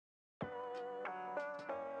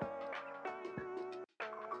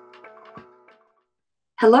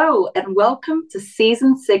Hello and welcome to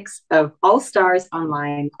season 6 of All-Stars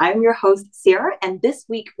Online. I'm your host, Sarah, and this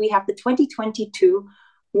week we have the 2022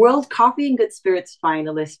 World Coffee and Good Spirits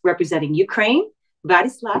Finalist representing Ukraine,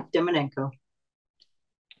 Vladyslav Demonenko.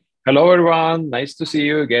 Hello, everyone. Nice to see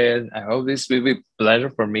you again. I hope this will be a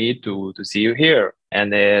pleasure for me to see you here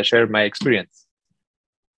and share my experience.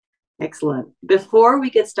 Excellent. Before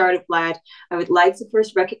we get started, Vlad, I would like to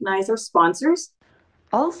first recognize our sponsors.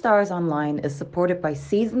 All-Stars Online is supported by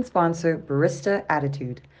season sponsor Barista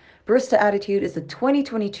Attitude. Barista Attitude is the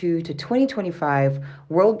 2022 to 2025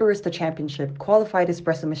 World Barista Championship Qualified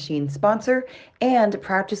Espresso Machine sponsor and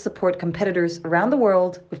proud to support competitors around the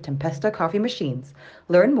world with Tempesta coffee machines.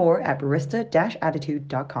 Learn more at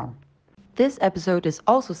barista-attitude.com. This episode is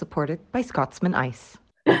also supported by Scotsman Ice.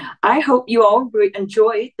 I hope you all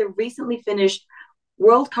enjoyed the recently finished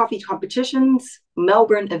World Coffee Competition's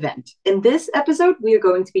Melbourne event. In this episode, we are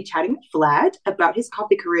going to be chatting with Vlad about his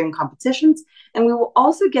coffee career and competitions, and we will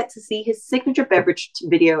also get to see his signature beverage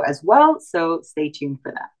video as well, so stay tuned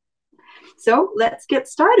for that. So let's get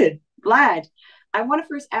started. Vlad, I want to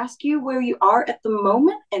first ask you where you are at the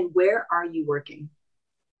moment and where are you working?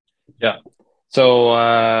 Yeah, so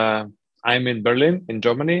I'm in Berlin, in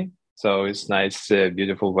Germany. So it's nice,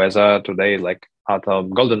 beautiful weather today, like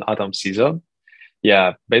golden autumn season.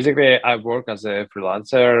 Yeah, basically I work as a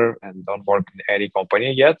freelancer and don't work in any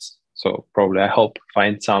company yet. So probably I hope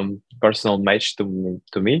find some personal match to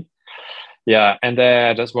me. Yeah, and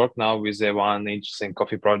I just work now with one interesting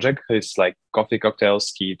coffee project. It's like coffee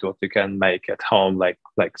cocktails kit what you can make at home, like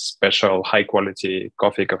special high quality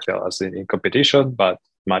coffee cocktails in competition, but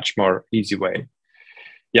much more easy way.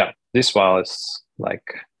 Yeah, this was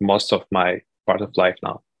like most of my part of life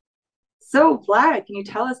now. So, Vlad, can you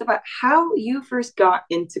tell us about how you first got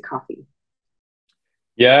into coffee?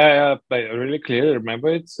 Yeah, I really clearly remember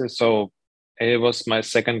it. So it was my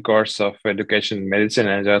second course of education in medicine.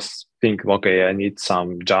 I just think, okay, I need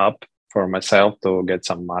some job for myself to get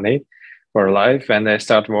some money for life. And I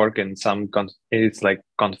start working some, it's like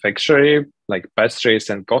confectionery, like pastries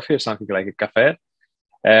and coffee or something like a cafe.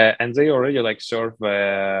 And they already like serve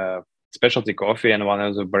specialty coffee. And one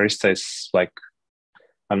of the baristas like,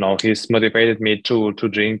 I don't know, he's motivated me to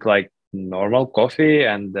drink like normal coffee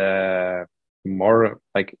and more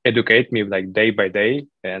like educate me like day by day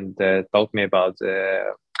and taught me about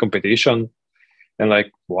competition and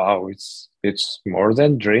like wow, it's more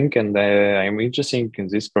than drink and I'm interested in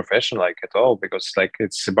this profession like at all because like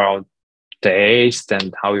it's about taste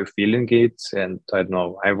and how you're feeling it and I don't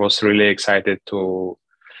know, I was really excited to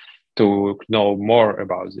know more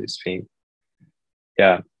about this thing.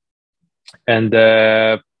 Yeah. And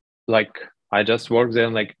like I just worked there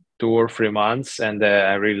like 2 or 3 months and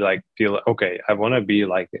I really like feel okay, I want to be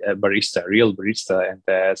like a barista, real barista,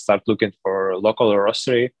 and start looking for local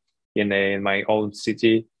roastery in my own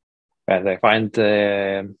city. And I find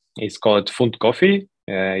it's called Fund Coffee.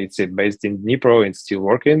 It's based in Dnipro. It's still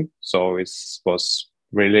working, so it was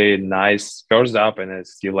really nice first up, and I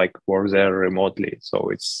still like work there remotely. So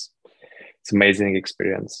it's amazing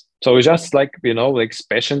experience. So it's just like, you know, like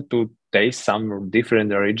passion to taste some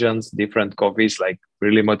different regions, different coffees, like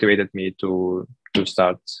really motivated me to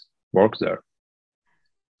start work there.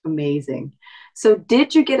 Amazing. So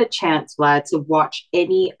did you get a chance, Vlad, to watch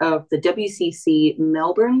any of the WCC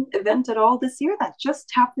Melbourne event at all this year? That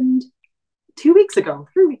just happened 3 weeks ago.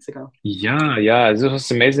 Yeah, this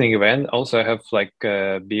was amazing event. Also, I have like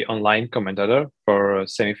be online commentator for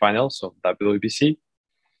semifinals of WBC.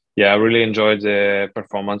 Yeah, I really enjoyed the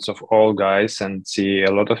performance of all guys and see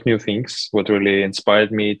a lot of new things. What really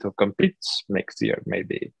inspired me to compete next year,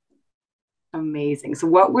 maybe. Amazing. So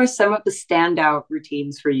what were some of the standout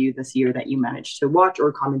routines for you this year that you managed to watch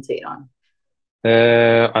or commentate on?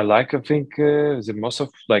 I think the most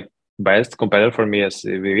of like best competitor for me as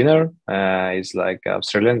a winner is like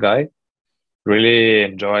Australian guy. Really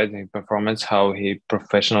enjoyed his performance, how he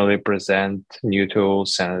professionally present new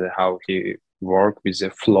tools and how he work with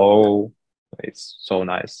the flow. It's so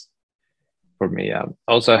nice for me.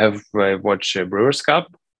 Also, I have watched Brewers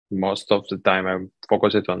Cup. Most of the time, I'm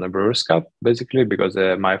focused on the Brewers Cup basically because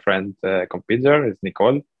my friend competes there is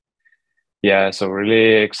Nicole. Yeah, so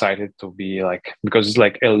really excited to be like because it's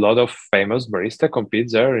like a lot of famous barista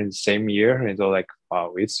competes there in the same year, and so like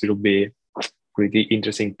wow, it will be pretty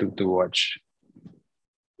interesting to watch.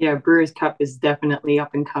 Yeah, Brewers Cup is definitely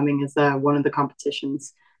up and coming as one of the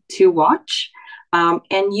competitions to watch.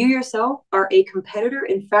 And you yourself are a competitor.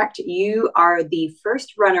 In fact, you are the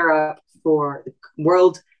first runner-up for the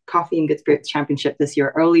World Coffee and Good Spirits Championship this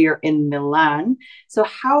year, earlier in Milan. So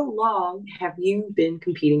how long have you been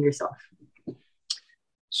competing yourself?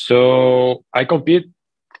 So I compete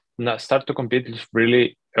start to compete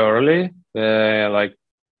really early, like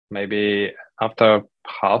maybe after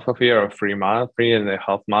half of a year or 3 months,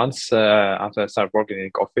 3.5 months after I started working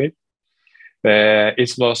in coffee.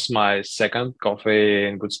 It was my second coffee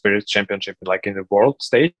in Good Spirits Championship, like in the world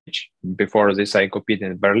stage. Before this, I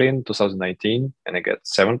competed in Berlin 2019 and I got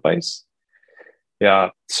 7th place.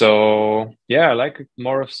 Yeah, so yeah, I like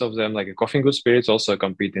more of them, like a coffee in Good Spirits. Also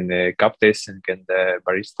compete in the cup tasting and the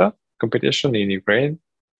barista competition in Ukraine.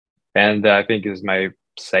 And I think is my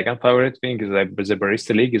second favorite thing is like the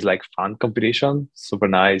barista league is like fun competition, super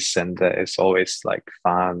nice, and it's always like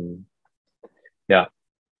fun. Yeah.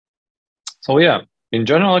 So yeah, in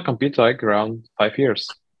general, I compete like around 5 years.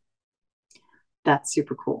 That's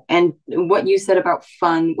super cool. And what you said about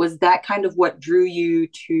fun, was that kind of what drew you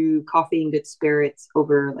to Coffee and Good Spirits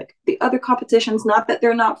over like the other competitions? Not that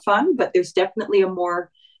they're not fun, but there's definitely a more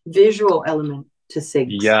visual element to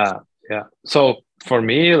SIGs. Yeah. So for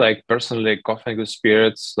me, like personally, Coffee and Good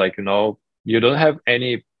Spirits, like, you don't have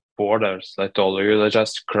any borders at all. You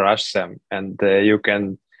just crush them and you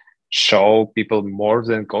can show people more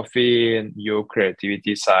than coffee and your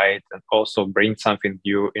creativity side and also bring something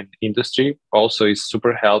new in industry. Also, it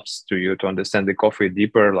super helps to you to understand the coffee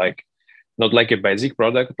deeper, like not like a basic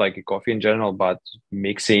product like a coffee in general, but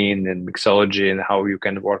mixing and mixology and how you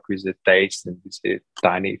can work with the taste and this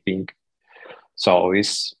tiny thing. So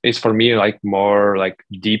it's for me like more like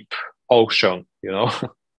deep ocean,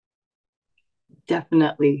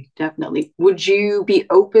 Definitely. Would you be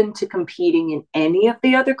open to competing in any of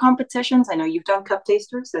the other competitions? I know you've done cup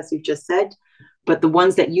tasters, as you've just said, but the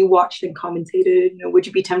ones that you watched and commentated, would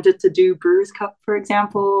you be tempted to do Brewers Cup, for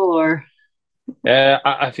example, or?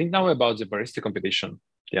 I think now about the barista competition.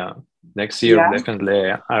 Yeah, next year Yeah.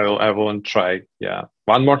 definitely I won't try. Yeah,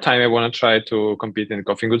 one more time I want to try to compete in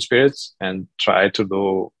Coffee and Good Spirits and try to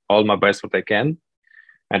do all my best what I can.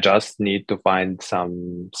 I just need to find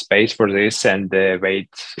some space for this and wait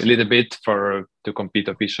a little bit to compete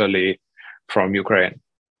officially from Ukraine.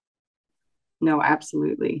 No,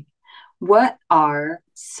 absolutely. What are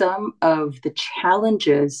some of the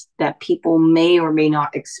challenges that people may or may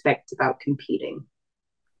not expect about competing?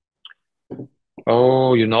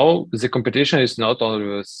 Oh, the competition is not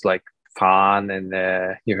always like fun and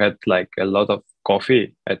you had like a lot of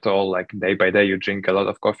coffee at all. Like day by day, you drink a lot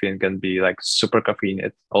of coffee and can be like super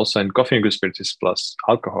caffeinated. Also, in Coffee and Good Spirits is plus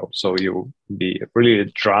alcohol, so you be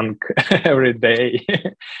really drunk every day.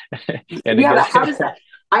 And Yeah, but again, how does that?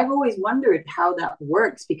 I've always wondered how that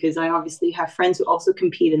works because I obviously have friends who also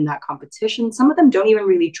compete in that competition. Some of them don't even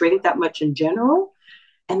really drink that much in general.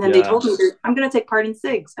 And then they yeah. told me, I'm going to take part in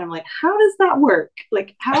SIGs. And I'm like, how does that work?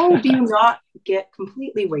 Like, how do you not get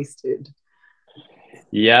completely wasted?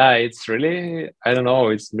 Yeah, it's really, I don't know,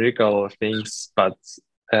 it's miracle things, but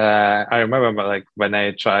I remember like when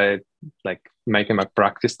I tried like making my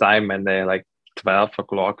practice time and then like 12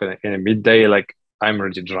 o'clock in the midday, like I'm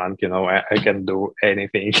already drunk, I can do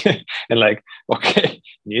anything. And like, okay,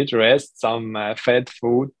 need rest, some fat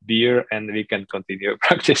food, beer, and we can continue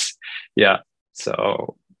practice. Yeah.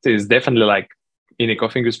 So it's definitely like in a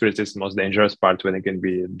Coffee and Good Spirits is the most dangerous part when you can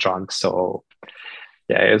be drunk. So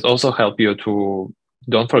yeah, it also help you to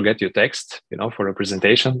don't forget your text, for a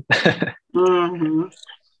presentation. Mm-hmm.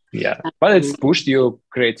 Yeah, but it's pushed your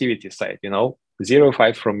creativity side,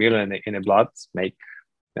 0.5 from million in a blood make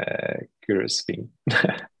curious thing.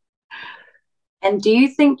 And do you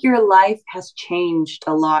think your life has changed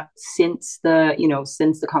a lot since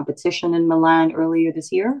the competition in Milan earlier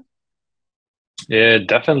this year? Yeah,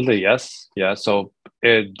 definitely, yes. Yeah, so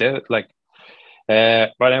like when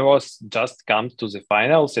I was just come to the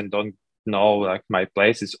finals and don't know like my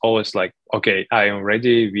place, it's always like, okay, I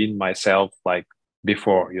already win myself like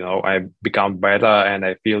before, I become better and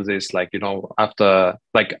I feel this like,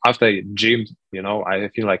 after gym, I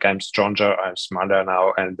feel like I'm stronger, I'm smarter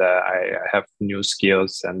now, and I have new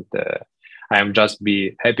skills and I'm just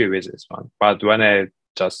be happy with this one. But when I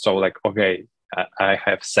just saw like, okay, I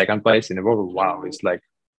have second place in the world, wow, it's like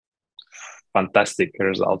fantastic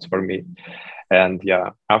results for me. And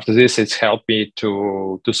yeah, after this it's helped me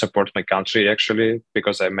to support my country actually,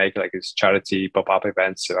 because I make like this charity pop-up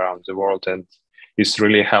events around the world, and it's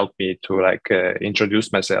really helped me to like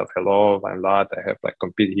introduce myself. Hello, I'm Vlad, I have like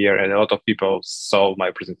compete here, and a lot of people saw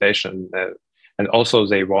my presentation and also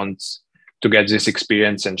they want to get this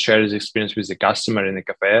experience and share this experience with the customer in the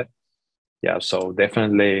cafe. Yeah, so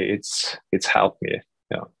definitely it's helped me.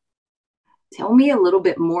 Yeah. Tell me a little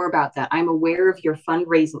bit more about that. I'm aware of your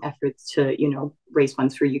fundraising efforts to, raise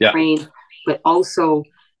funds for Ukraine, Yeah. but also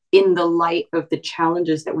in the light of the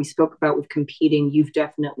challenges that we spoke about with competing, you've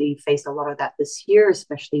definitely faced a lot of that this year,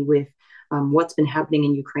 especially with what's been happening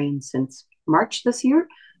in Ukraine since March this year.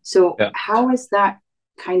 So how has that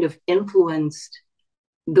kind of influenced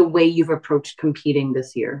the way you've approached competing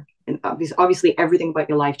this year? And obviously everything about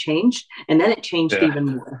your life changed, and then it changed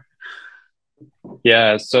even more.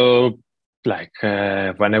 Yeah, so like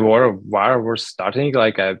when a war was starting,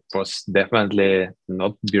 like I was definitely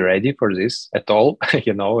not be ready for this at all.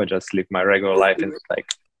 You know, I just live my regular life and like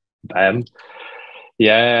bam.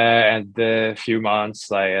 Yeah, and a few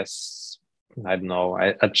months, I don't know,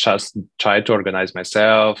 I just try to organize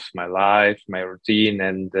myself, my life, my routine,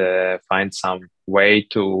 and find some way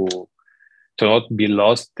to not be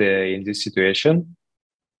lost in this situation.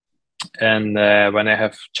 And when I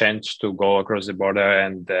have chance to go across the border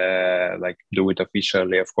and like do it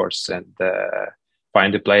officially, of course, and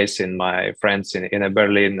find a place in my friends in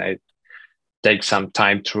Berlin, I take some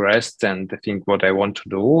time to rest and think what I want to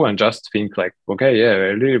do, and just think like, okay, yeah,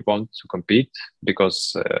 I really want to compete,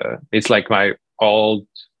 because it's like my old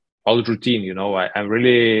routine, you know. I'm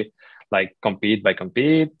really like compete by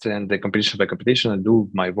compete, and the competition by competition, and do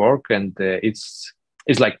my work, and it's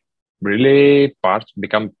like really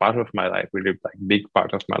become part of my life, really like big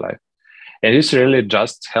part of my life. And this really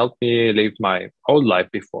just helped me live my old life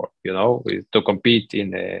before, you know, to compete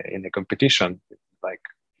in a competition, like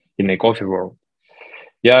in a coffee world.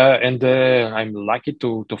 Yeah, and I'm lucky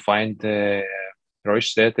to find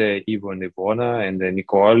Roystedt, Ivo, and Ivona, and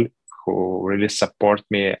Nicole, who really support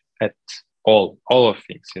me at all of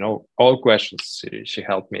things, you know, all questions. She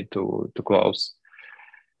helped me to close.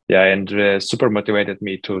 Yeah, and super motivated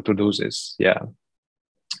me to do this. Yeah,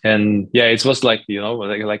 and yeah, it was like, you know,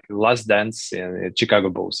 like Last Dance in Chicago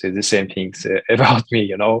Bulls. It's the same things about me,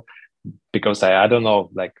 you know, because I don't know,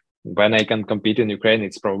 like when I can compete in Ukraine,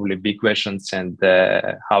 it's probably big questions, and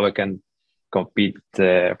how I can compete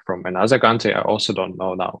from another country, I also don't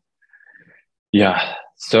know now. Yeah,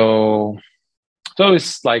 so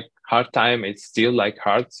it's like hard time. It's still like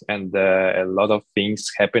hard, and a lot of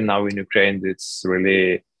things happen now in Ukraine. It's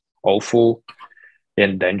really awful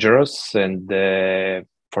and dangerous, and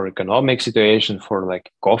for economic situation, for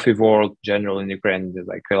like coffee world general in Ukraine, there's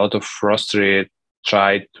like a lot of roastery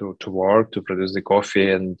try to work to produce the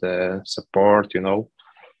coffee and support, you know,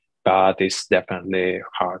 but it's definitely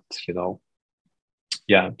hard, you know.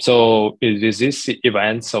 Yeah, so with these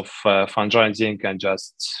events of fundraising, and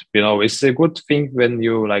just, you know, it's a good thing when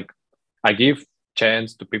you like, I give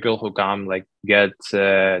chance to people who come, like get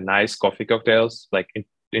nice coffee cocktails, like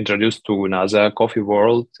introduced to another coffee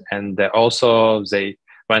world, and also they,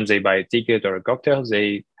 when they buy a ticket or a cocktail,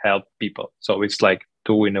 they help people. So it's like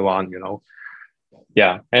two in one, you know.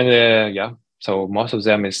 Yeah, and yeah, so most of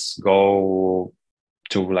them is go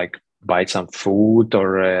to like buy some food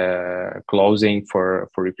or clothing for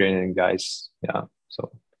Ukrainian guys. Yeah,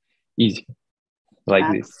 so easy like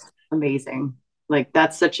That's this. amazing. Like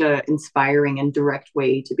that's such a inspiring and direct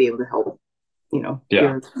way to be able to help, you know,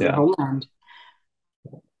 Yeah, your homeland.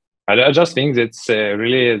 I just think that's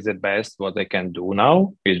really the best what I can do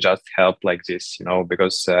now is just help like this, you know,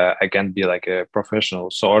 because I can't be like a professional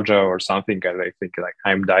soldier or something. And I think like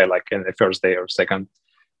I'm die like in the first day or second,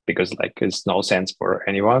 because like it's no sense for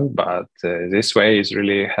anyone. But this way is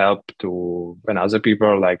really help to when other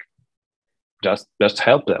people like just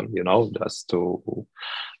help them, you know, just to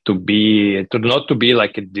not to be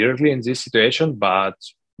like directly in this situation, but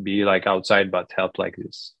be like outside, but help like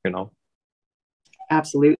this, you know.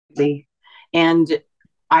 Absolutely. And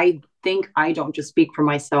I think I don't just speak for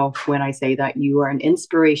myself when I say that you are an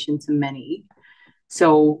inspiration to many.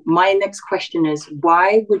 So my next question is,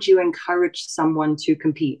 why would you encourage someone to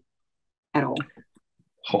compete at all?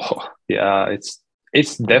 Oh, yeah,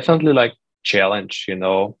 it's definitely like challenge, you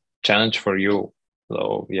know, challenge for you.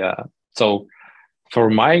 So yeah. So for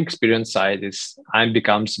my experience side is I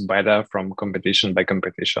becomes better from competition by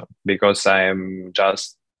competition, because I'm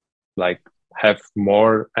just like have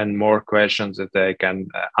more and more questions that I can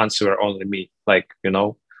answer only me, like, you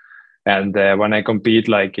know. And when I compete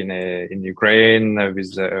like in Ukraine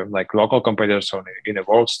with like local competitors on in a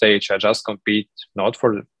world stage, I just compete not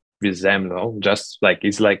for with them, no, just like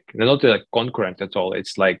it's like not like concurrent at all.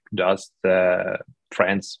 It's like just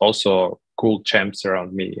friends, also cool champs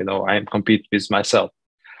around me. You know, I compete with myself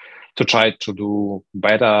to try to do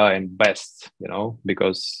better and best. You know,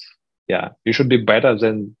 because yeah, you should be better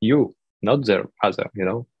than you, not the other. You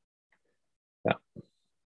know, yeah.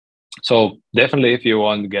 So definitely, if you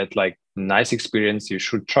want to get like nice experience, you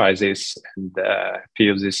should try this and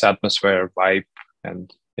feel this atmosphere, vibe,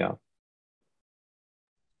 and yeah.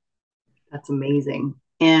 That's amazing.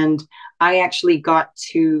 And I actually got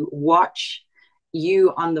to watch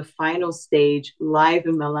you on the final stage live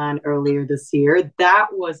in Milan earlier this year. That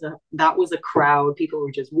was a crowd. People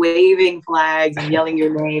were just waving flags and yelling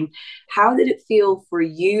your name. How did it feel for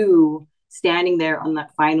you standing there on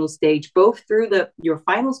that final stage, both through your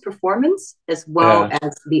finals performance as well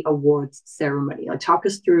as the awards ceremony? Like, talk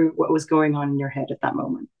us through what was going on in your head at that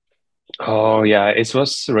moment. Oh yeah, it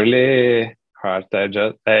was really hard.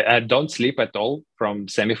 I don't sleep at all from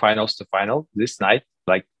semifinals to final this night.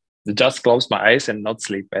 Like, just close my eyes and not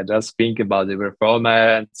sleep. I just think about the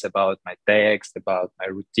performance, about my text, about my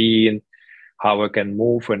routine, how I can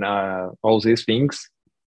move, and all these things.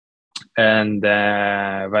 And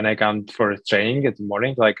when I come for training in the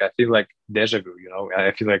morning, like, I feel like deja vu.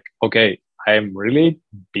 I feel like, okay, I'm really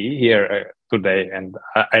be here today, and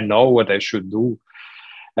I know what I should do.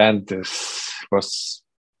 And this was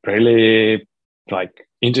really like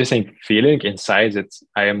interesting feeling inside that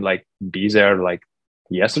I am like be there like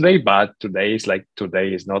yesterday, but today is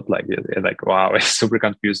not like wow, it super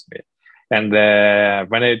confused me. And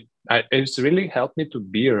when it's really helped me to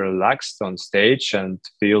be relaxed on stage and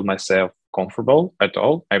feel myself comfortable at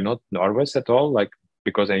all. I'm not nervous at all, like,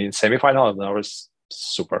 because in semifinal I'm nervous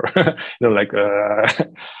super. Like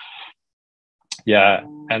yeah.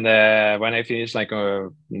 And when I finished like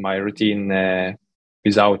my routine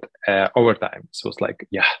without overtime, so it's like,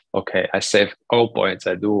 yeah, okay, I save all points,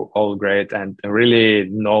 I do all great, and I really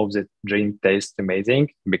know that drink tastes amazing,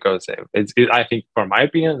 because I think, for my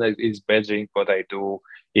opinion, it's best drink what I do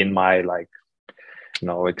in my, like,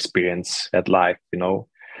 experience at life,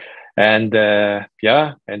 and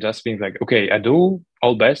yeah, and just think like, okay, I do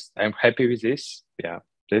all best, I'm happy with this. Yeah,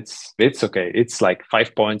 it's okay. It's like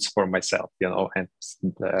 5 points for myself, and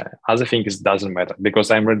the other things doesn't matter, because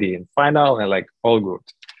I'm already in final and like all good.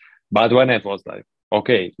 But when it was like,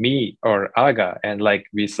 okay, me or Aga, and like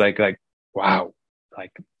with like wow,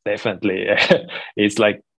 like definitely it's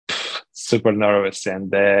like super nervous,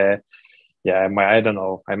 and yeah, I don't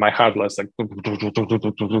know, my heart was like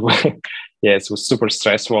yeah, it was super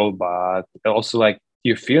stressful, but also like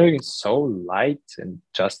you feeling so light, and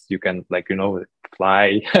just you can, like,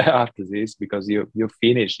 fly after this, because you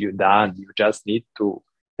finish, you're done, you just need to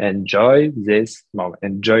enjoy this moment,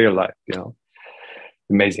 enjoy your life,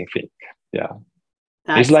 amazing thing. Yeah,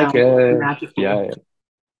 That it's like magical. yeah,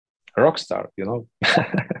 a rock star.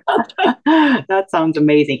 That sounds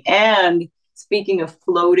amazing. And speaking of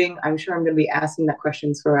floating, I'm sure I'm going to be asking that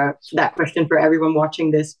question for everyone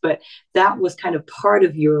watching this, but that was kind of part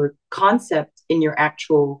of your concept in your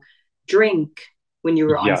actual drink when you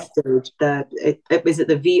were on stage. Is it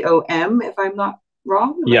the VOM, if I'm not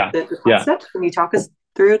wrong? Yeah, the concept. Can you talk us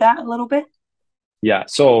through that a little bit? Yeah,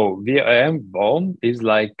 so VOM is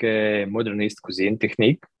like a modernist cuisine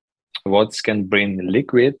technique, what can bring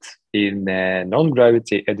liquid in a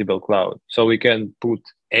non-gravity edible cloud. So we can put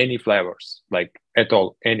any flavors, like at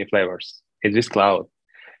all, any flavors in this cloud,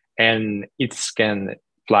 and it can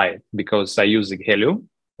fly, because I use helium,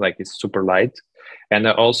 like it's super light, and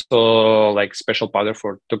also like special powder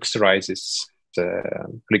for texturize this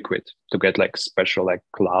liquid to get like special like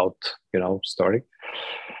cloud, story.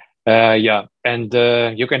 Yeah, and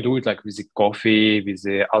you can do it like with the coffee, with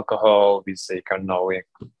the alcohol, with the,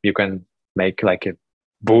 you can make like a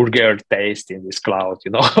burger taste in this cloud,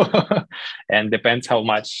 and depends how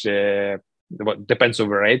much, depends on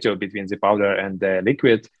the ratio between the powder and the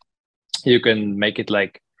liquid. You can make it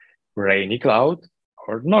like rainy cloud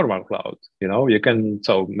or normal cloud, you can.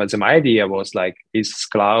 So my idea was like, this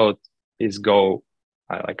cloud is go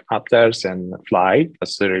like upstairs and fly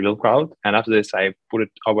as a real cloud, and after this I put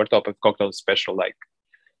it over top of cocktail special like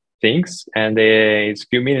things, and it's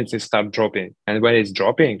few minutes it start dropping, and when it's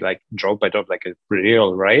dropping, like drop by drop, like a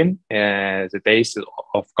real rain, the taste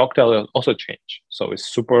of cocktail also change. So it's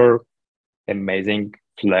super amazing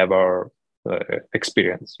flavor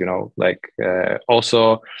experience, like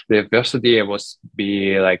also the diversity was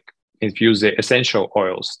be like infuse the essential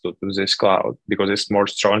oils to this cloud, because it's more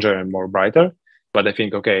stronger and more brighter. But I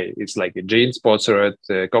think, okay, it's like a gin sponsored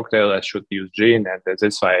cocktail, I should use gin, and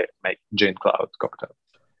that's why I make gin cloud cocktail.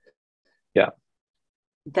 Yeah.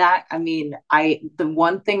 That, I mean, the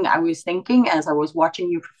one thing I was thinking as I was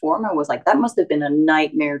watching you perform, I was like, that must have been a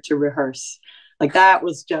nightmare to rehearse. Like, that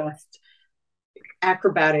was just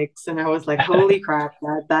acrobatics, and I was like, holy crap,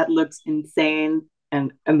 that looks insane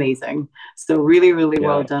and amazing. So really, really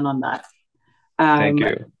well done on that. Thank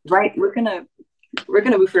you. Right, we're gonna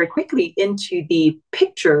move very quickly into the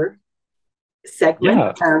picture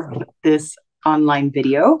segment of this online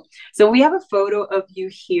video. So we have a photo of you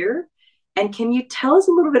here, and can you tell us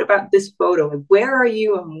a little bit about this photo? Where are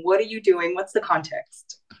you and what are you doing? What's the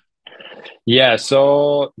context? Yeah,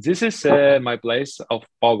 so this is my place of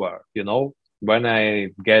power, when I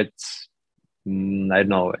get, I don't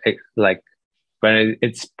know, like when it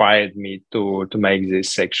inspired me to make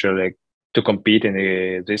this actually to compete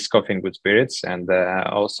in this coffee and Good Spirits, and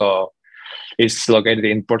also it's located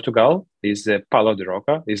in Portugal. Is Palo de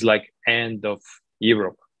Roca. It's like end of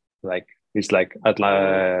Europe, like it's like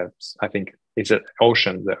I think it's an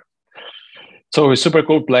ocean there. So it's a super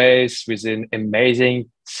cool place with an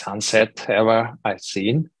amazing sunset ever I've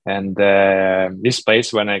seen, and this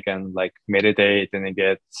place when I can like meditate and I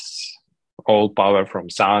get all power from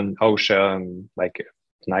sun, ocean, like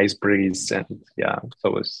nice breeze, and yeah,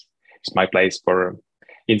 so it's my place for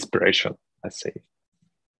inspiration, I say.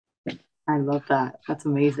 I love that. That's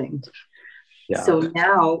amazing. Yeah. So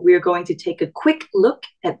now we are going to take a quick look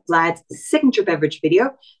at Vlad's signature beverage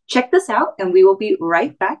video. Check this out, and we will be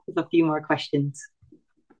right back with a few more questions.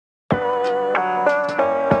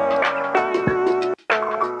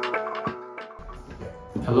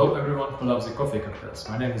 Hello everyone who loves the coffee cocktails.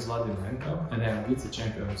 My name is Vlad Demonenko and I am WCC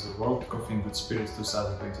champion of the World Coffee and Good Spirits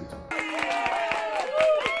 2022.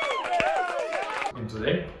 And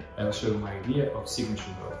today I will show you my idea of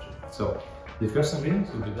signature beverage. So the first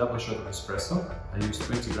ingredient will be double shot of espresso. I use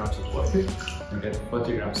 20 grams of coffee and get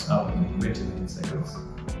 40 grams out in 20 seconds.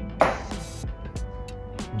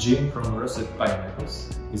 Gin from roasted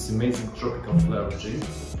pineapples. It's amazing tropical flavor gin.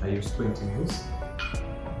 I use 20 ml.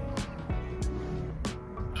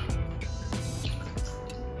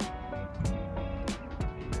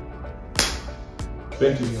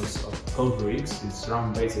 $20 ml of cold brew X is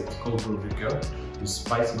rum-based cold brew liqueur with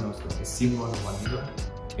spicy notes like cinnamon, vanilla,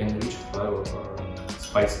 and rich flavor of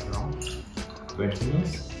spicy rum. 20 ml.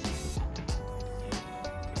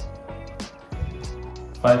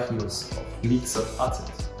 5 ml of mix of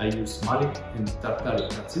acid. I use malic and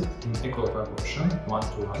tartaric acid in equal proportion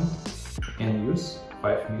 1:1 and use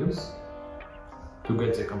 5 ml to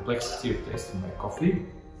get the complexity of taste in my coffee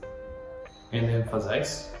and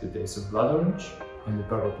emphasize the taste of blood orange and the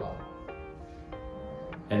purple plum.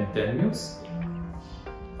 And 10 ml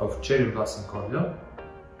of cherry blossom cordial,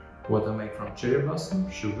 what I make from cherry blossom,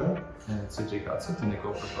 sugar and citric acid in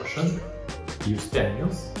equal proportion. Use 10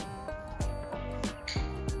 ml.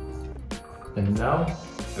 And now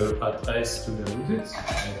I will add ice to dilute it.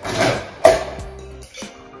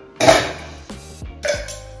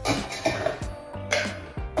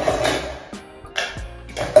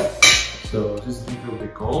 So this drink will be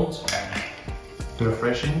cold,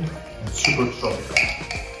 refreshing and super tropical.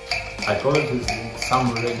 I call it this drink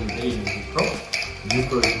summer rainy day in Dnipro.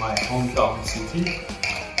 Dnipro is my hometown city,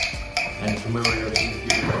 and to commemorate this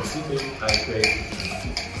beautiful city, I created this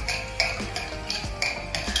drink.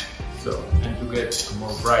 So, and to get a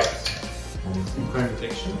more bright and different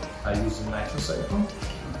texture, I use a nitro siphon.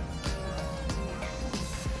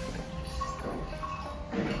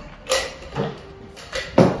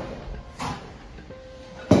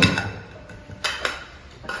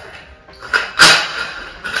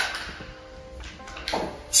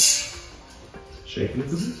 Shake it a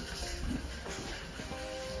little bit.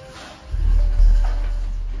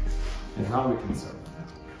 And now we can serve.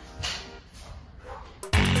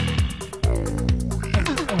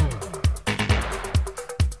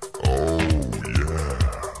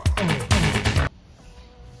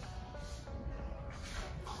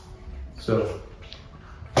 So,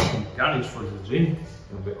 the garnish for the drink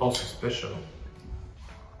will be also special.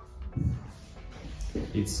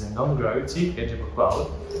 It's a non-gravity edible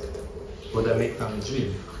cloud, what I make from the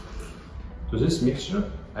gin. To this mixture,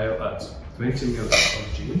 I will add 20 ml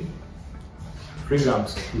of gin, 3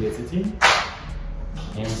 grams of lecithin,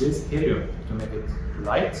 and this helium to make it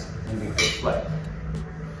light and make it light.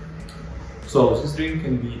 So this drink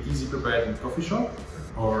can be easily prepared in coffee shop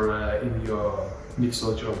or in your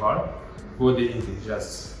mixologist bar. What they need is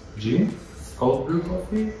just gin, cold brew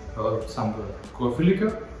coffee, or some coffee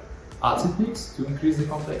liquor, acid mix to increase the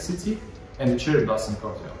complexity, and cherry blossom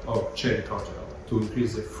cordial or cherry cordial to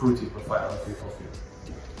increase the fruity profile of your coffee.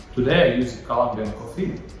 Today I use Colombian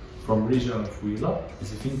coffee from region of Huila.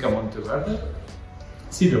 It's a Finca Monteverde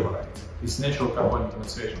cedar variety. It's natural carbonic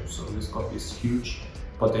maceration, so this coffee is huge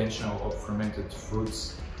potential of fermented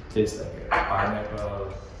fruits. Tastes like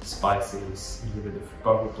pineapple, spices, a little bit of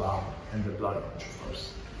purple plum, and the blood orange, of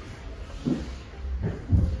course.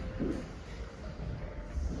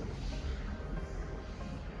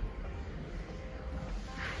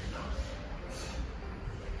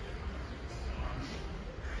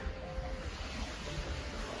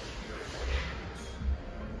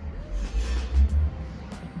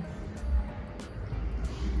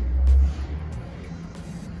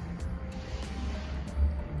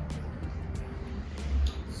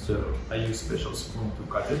 I use special spoon to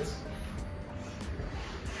cut it.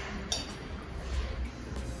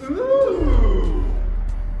 Ooh!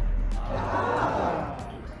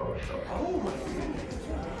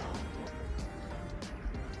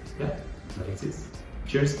 Yeah, like this.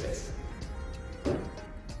 Cheers, guys.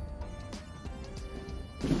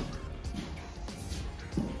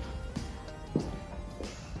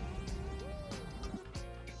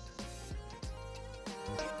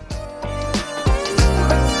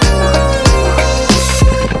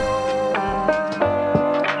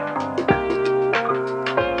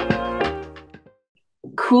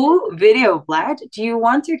 Cool video, Vlad. Do you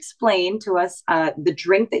want to explain to us the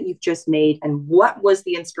drink that you've just made and what was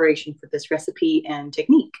the inspiration for this recipe and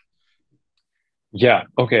technique? Yeah,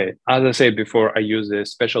 okay. As I said before, I use a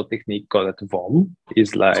special technique called vom.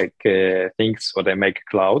 It's like things what I make a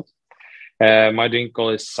cloud. My drink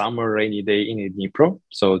called is Summer Rainy Day in Dnipro.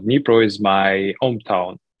 So Dnipro is my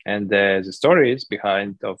hometown. And the story is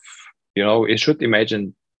behind of, you should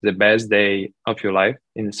imagine the best day of your life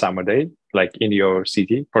in a summer day, like in your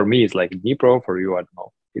city. For me, it's like Dnipro. For you, I don't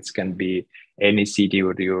know. It can be any city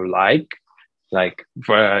where you like. Like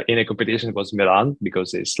in a competition, it was Milan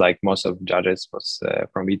because it's like most of judges was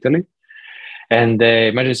from Italy. And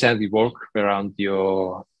imagine saying you walk around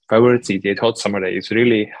your favorite city at hot summer day. It's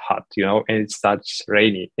really hot, and it starts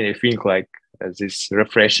rainy. And you think like this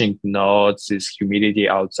refreshing notes, this humidity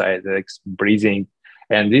outside, like breathing,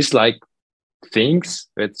 and this like things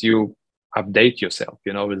that you update yourself.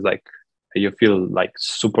 It's like you feel like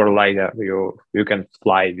super lighter. You can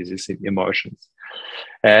fly with these emotions.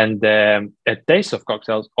 And a taste of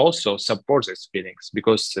cocktails also supports these feelings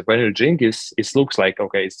because when you drink it looks like,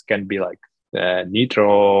 okay, it can be like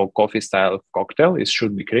nitro coffee style cocktail. It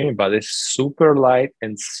should be creamy, but it's super light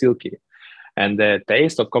and silky. And the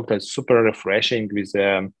taste of cocktail is super refreshing with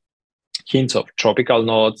hints of tropical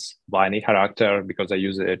notes, winey character, because I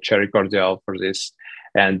use a cherry cordial for this.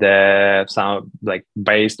 And some like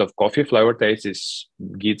based of coffee flavor taste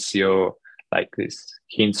gives you like this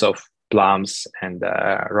hints of plums and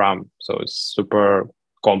rum. So it's super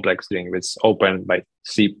complex drink. It's open by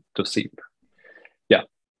sip to sip. Yeah.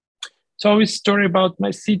 So it's a story about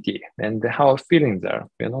my city and how I'm feeling there,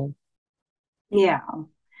 Yeah.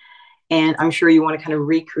 And I'm sure you want to kind of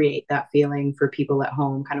recreate that feeling for people at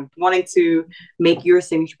home, kind of wanting to make your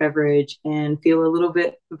signature beverage and feel a little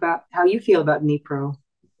bit about how you feel about Dnipro.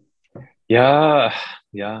 Yeah.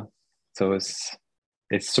 So it's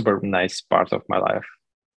super nice part of my life.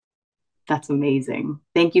 That's amazing.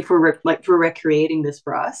 Thank you for recreating this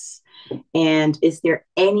for us. And is there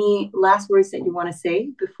any last words that you want to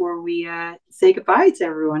say before we say goodbye to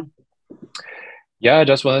everyone? Yeah, I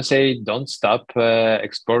just want to say, don't stop,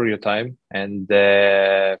 explore your time and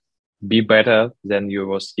be better than you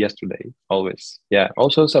was yesterday, always. Yeah,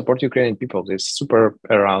 also support Ukrainian people. There's super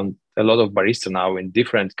around a lot of barista now in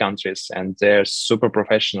different countries and they're super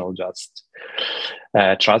professional. Just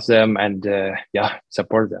trust them and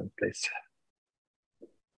support them, please.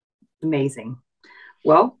 Amazing.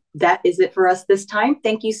 Well, that is it for us this time.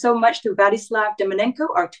 Thank you so much to Vladyslav Demonenko,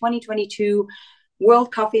 our 2022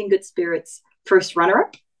 World Coffee and Good Spirits first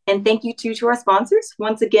runner-up. And thank you to our sponsors.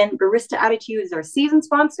 Once again, Barista Attitude is our season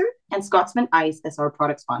sponsor and Scotsman Ice as our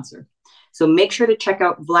product sponsor. So make sure to check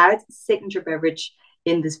out Vlad's signature beverage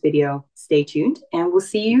in this video. Stay tuned and we'll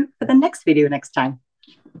see you for the next video next time.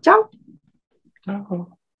 Ciao.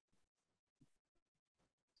 Ciao.